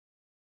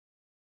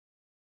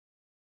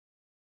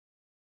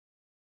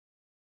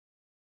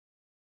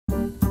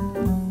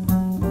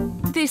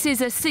This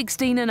is a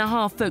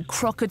 16.5-foot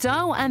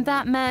crocodile, and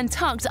that man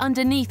tucked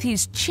underneath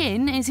his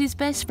chin is his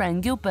best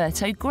friend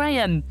Gilberto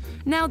Graham.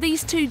 Now,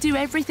 these two do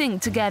everything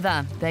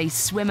together. They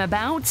swim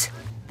about,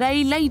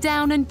 they lay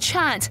down and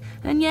chat,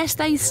 and yes,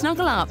 they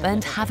snuggle up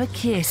and have a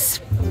kiss.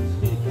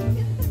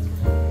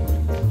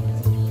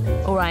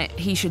 All right,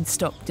 he should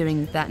stop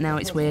doing that now,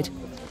 it's weird.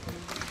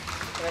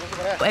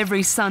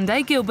 Every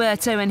Sunday,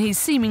 Gilberto and his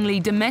seemingly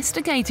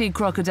domesticated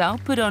crocodile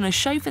put on a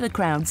show for the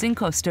crowds in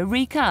Costa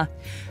Rica.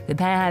 The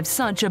pair have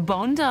such a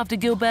bond after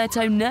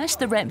Gilberto nursed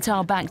the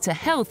reptile back to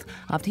health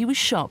after he was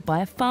shot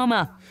by a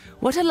farmer.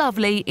 What a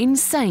lovely,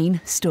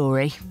 insane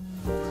story.